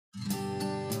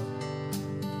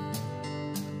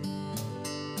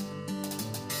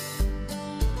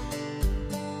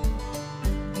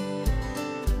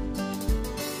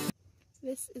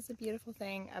is the beautiful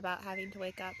thing about having to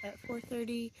wake up at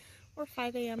 4:30 or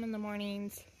 5 a.m. in the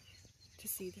mornings to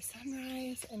see the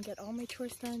sunrise and get all my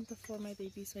chores done before my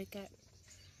babies wake up.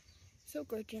 So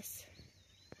gorgeous.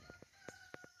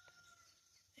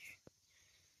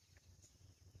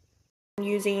 I'm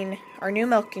using our new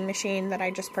milking machine that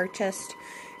I just purchased.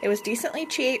 It was decently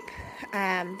cheap.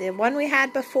 The one we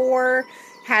had before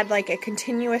had like a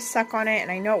continuous suck on it, and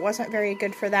I know it wasn't very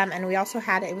good for them, and we also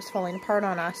had it was falling apart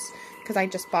on us because I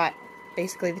just bought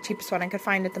basically the cheapest one I could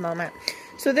find at the moment.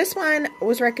 So this one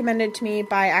was recommended to me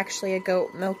by actually a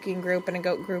goat milking group and a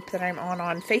goat group that I'm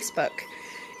on Facebook,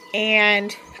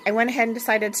 and I went ahead and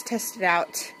decided to test it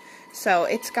out. So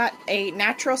it's got a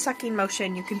natural sucking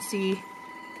motion. You can see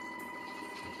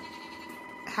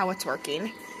how it's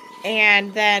working.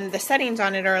 And then the settings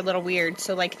on it are a little weird.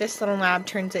 So like this little knob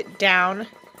turns it down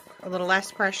a little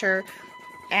less pressure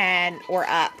or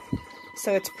up.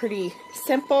 So it's pretty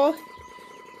simple.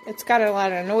 It's got a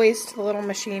lot of noise to the little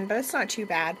machine, but it's not too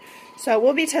bad. So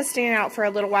we'll be testing it out for a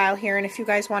little while here, and if you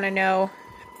guys want to know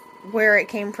where it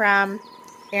came from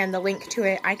and the link to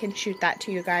it, I can shoot that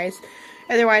to you guys.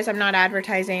 Otherwise, I'm not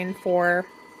advertising for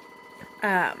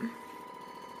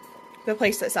the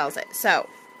place that sells it. So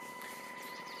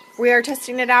we are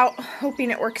testing it out,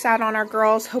 hoping it works out on our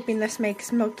girls, hoping this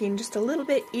makes milking just a little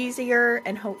bit easier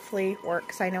and hopefully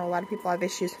works. I know a lot of people have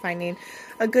issues finding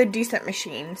a good, decent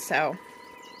machine. So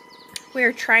we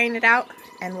are trying it out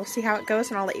and we'll see how it goes,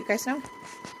 and I'll let you guys know.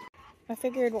 I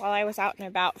figured while I was out and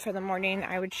about for the morning,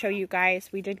 I would show you guys.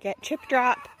 We did get Chip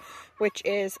Drop, which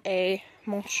is a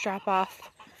mulch drop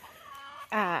off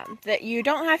that you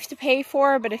don't have to pay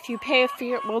for, but if you pay a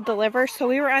fee, it will deliver. So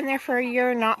we were on there for a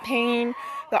year not paying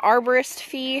the arborist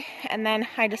fee, and then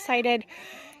I decided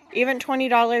even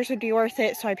 $20 would be worth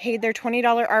it, so I paid their $20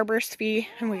 arborist fee,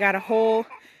 and we got a whole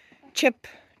chip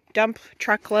dump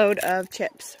truckload of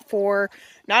chips for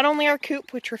not only our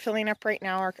coop, which we're filling up right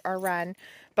now, our run,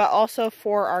 but also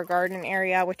for our garden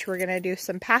area, which we're going to do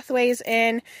some pathways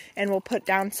in, and we'll put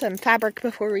down some fabric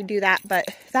before we do that. But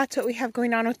that's what we have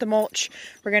going on with the mulch.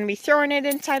 We're going to be throwing it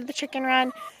inside the chicken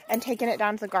run and taking it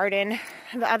down to the garden.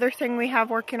 The other thing we have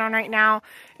working on right now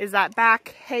is that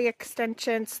back hay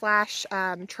extension slash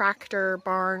tractor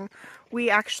barn. We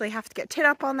actually have to get tin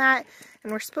up on that,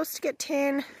 and we're supposed to get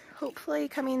tin hopefully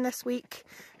coming this week,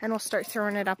 and we'll start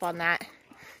throwing it up on that.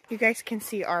 You guys can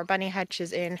see our bunny hutch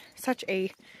is in such a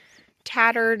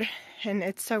tattered, and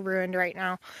it's so ruined right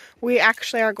now. We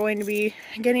actually are going to be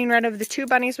getting rid of the 2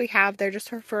 bunnies we have. They're just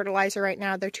for fertilizer right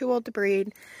now. They're too old to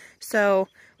breed. So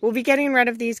we'll be getting rid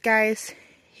of these guys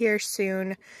here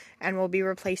soon, and we'll be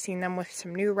replacing them with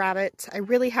some new rabbits. I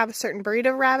really have a certain breed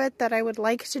of rabbit that I would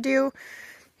like to do,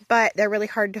 but they're really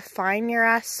hard to find near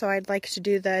us. So I'd like to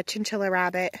do the chinchilla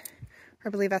rabbit. I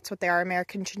believe that's what they are,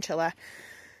 American chinchilla.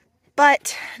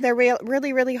 But they're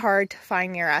really hard to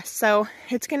find near us. So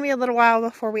it's going to be a little while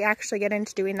before we actually get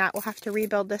into doing that. We'll have to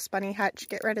rebuild this bunny hutch,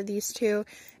 get rid of these 2,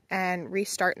 and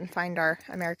restart and find our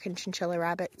American chinchilla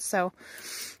rabbits. So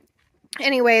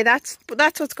anyway, that's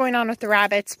what's going on with the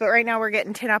rabbits. But right now we're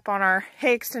getting tin up on our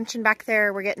hay extension back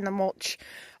there. We're getting the mulch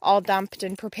all dumped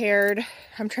and prepared.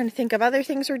 I'm trying to think of other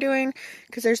things we're doing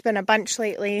because there's been a bunch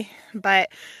lately. But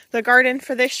the garden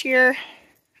for this year,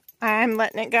 I'm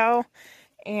letting it go.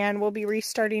 And we'll be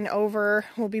restarting over.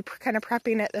 We'll be kind of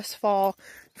prepping it this fall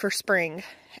for spring.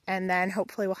 And then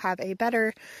hopefully we'll have a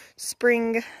better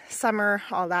spring, summer,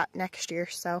 all that next year.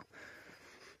 So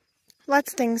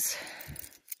lots of things.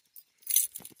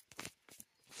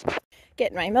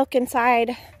 Getting my milk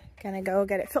inside. Gonna go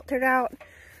get it filtered out,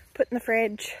 put in the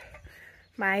fridge.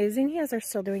 My zinnias are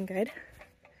still doing good.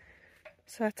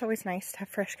 So that's always nice to have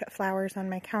fresh cut flowers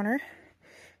on my counter.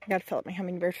 I gotta fill up my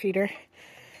hummingbird feeder.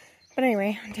 But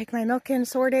anyway, I'll take my milk in,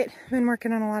 sort it. I've been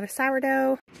working on a lot of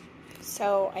sourdough.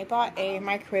 So I bought a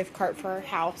microwave cart for our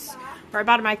house. Or I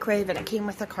bought a microwave and it came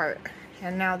with a cart.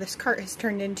 And now this cart has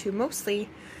turned into mostly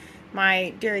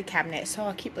my dairy cabinet. So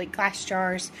I'll keep like glass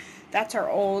jars. That's our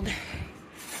old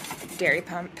dairy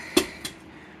pump.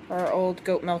 Or our old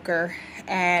goat milker.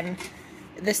 And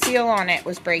the seal on it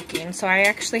was breaking. So I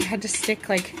actually had to stick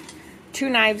like 2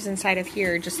 knives inside of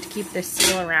here just to keep this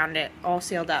seal around it all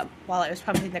sealed up while I was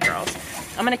pumping the girls.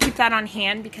 I'm going to keep that on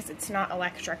hand because it's not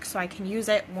electric, so I can use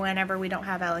it whenever we don't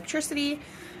have electricity.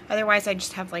 Otherwise, I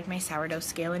just have like my sourdough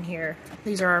scale in here.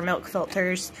 These are our milk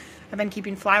filters. I've been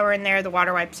keeping flour in there. The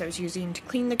water wipes I was using to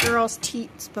clean the girls'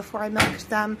 teats before I milked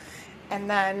them. And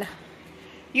then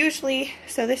usually,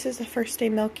 so this is the first day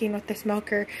milking with this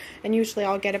milker, and usually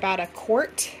I'll get about a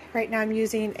quart. Right now I'm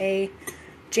using a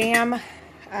jam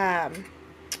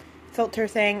filter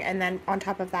thing, and then on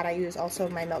top of that I use also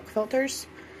my milk filters.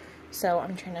 So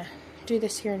I'm trying to do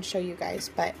this here and show you guys,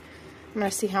 but I'm going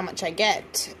to see how much I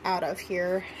get out of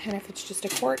here, and if it's just a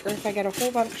quart or if I get a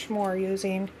whole bunch more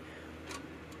using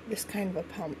this kind of a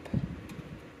pump.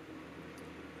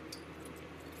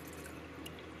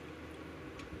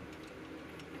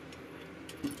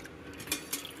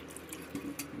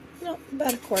 No,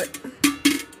 about a quart.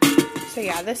 So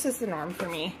yeah, this is the norm for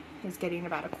me, is getting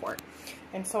about a quart.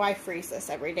 And so I freeze this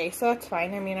every day, so that's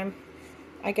fine. I mean,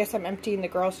 I guess I'm emptying the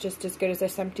girls just as good as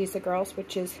this empties the girls,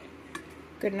 which is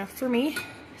good enough for me.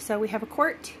 So we have a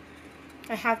quart.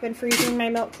 I have been freezing my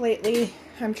milk lately.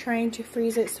 I'm trying to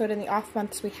freeze it so that in the off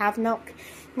months we have milk.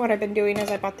 What I've been doing is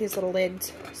I bought these little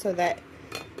lids so that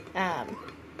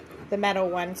the metal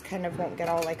ones kind of won't get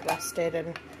all like rusted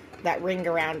and that ring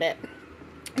around it.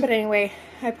 But anyway,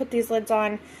 I put these lids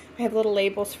on. I have little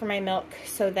labels for my milk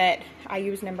so that I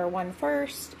use number 1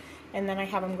 first, and then I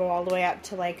have them go all the way up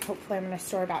to, like, hopefully I'm going to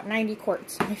store about 90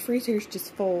 quarts. My freezer is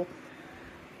just full,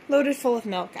 loaded full of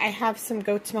milk. I have some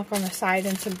goat's milk on the side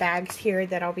and some bags here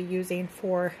that I'll be using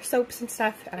for soaps and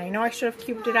stuff, and I know I should have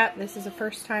cubed it up. This is the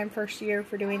first year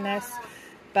for doing this,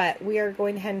 but we are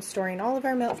going ahead and storing all of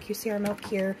our milk. You see our milk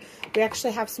here. We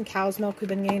actually have some cow's milk. We've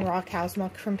been getting raw cow's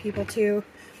milk from people too.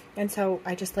 And so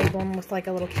I just label them with like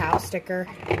a little cow sticker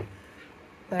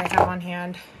that I have on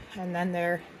hand. And then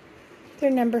they're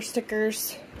number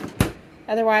stickers.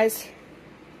 Otherwise,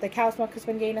 the cow's milk has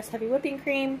been getting us heavy whipping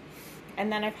cream. And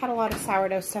then I've had a lot of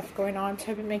sourdough stuff going on.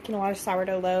 So I've been making a lot of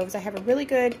sourdough loaves. I have a really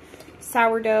good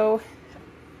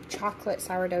chocolate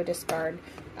sourdough discard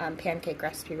pancake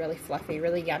recipe. Really fluffy,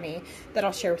 really yummy. That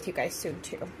I'll share with you guys soon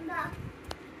too.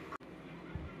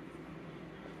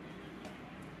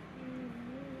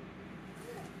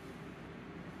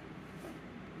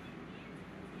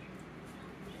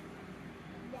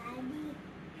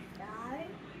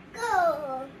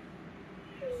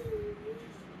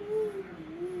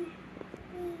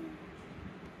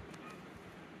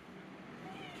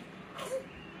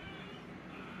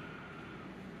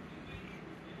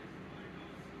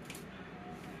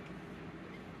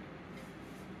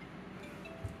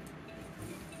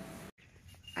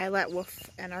 I let Wolf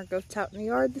and our goats out in the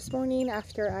yard this morning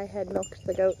after I had milked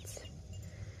the goats.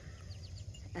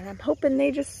 And I'm hoping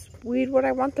they just weed what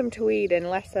I want them to weed and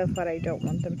less of what I don't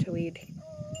want them to weed.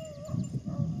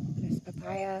 There's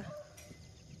papaya.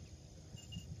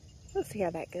 We'll see how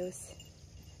that goes.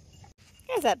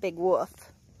 There's that big wolf.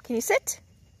 Can you sit?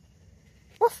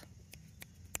 Wolf,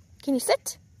 can you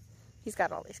sit? He's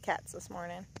got all these cats this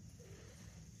morning.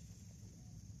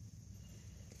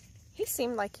 He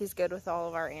seemed like he's good with all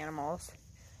of our animals.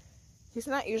 He's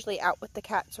not usually out with the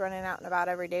cats, running out and about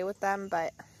every day with them,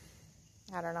 but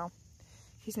I don't know.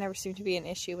 He's never seemed to be an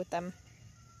issue with them.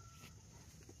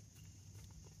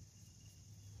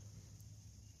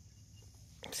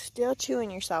 Still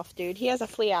chewing yourself, dude. He has a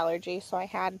flea allergy, so I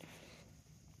had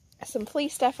some flea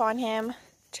stuff on him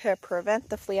to prevent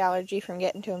the flea allergy from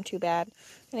getting to him too bad.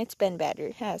 And it's been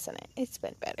better, hasn't it? It's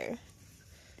been better.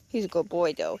 He's a good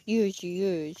boy, though.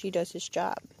 He does his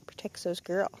job. Protects those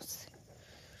girls.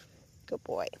 Good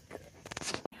boy.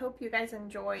 I hope you guys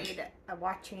enjoyed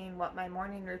watching what my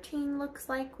morning routine looks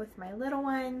like with my little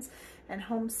ones and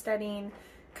homesteading.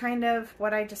 Kind of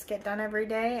what I just get done every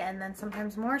day, and then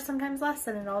sometimes more, sometimes less,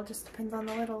 and it all just depends on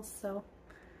the littles. So,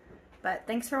 but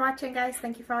thanks for watching, guys.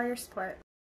 Thank you for all your support.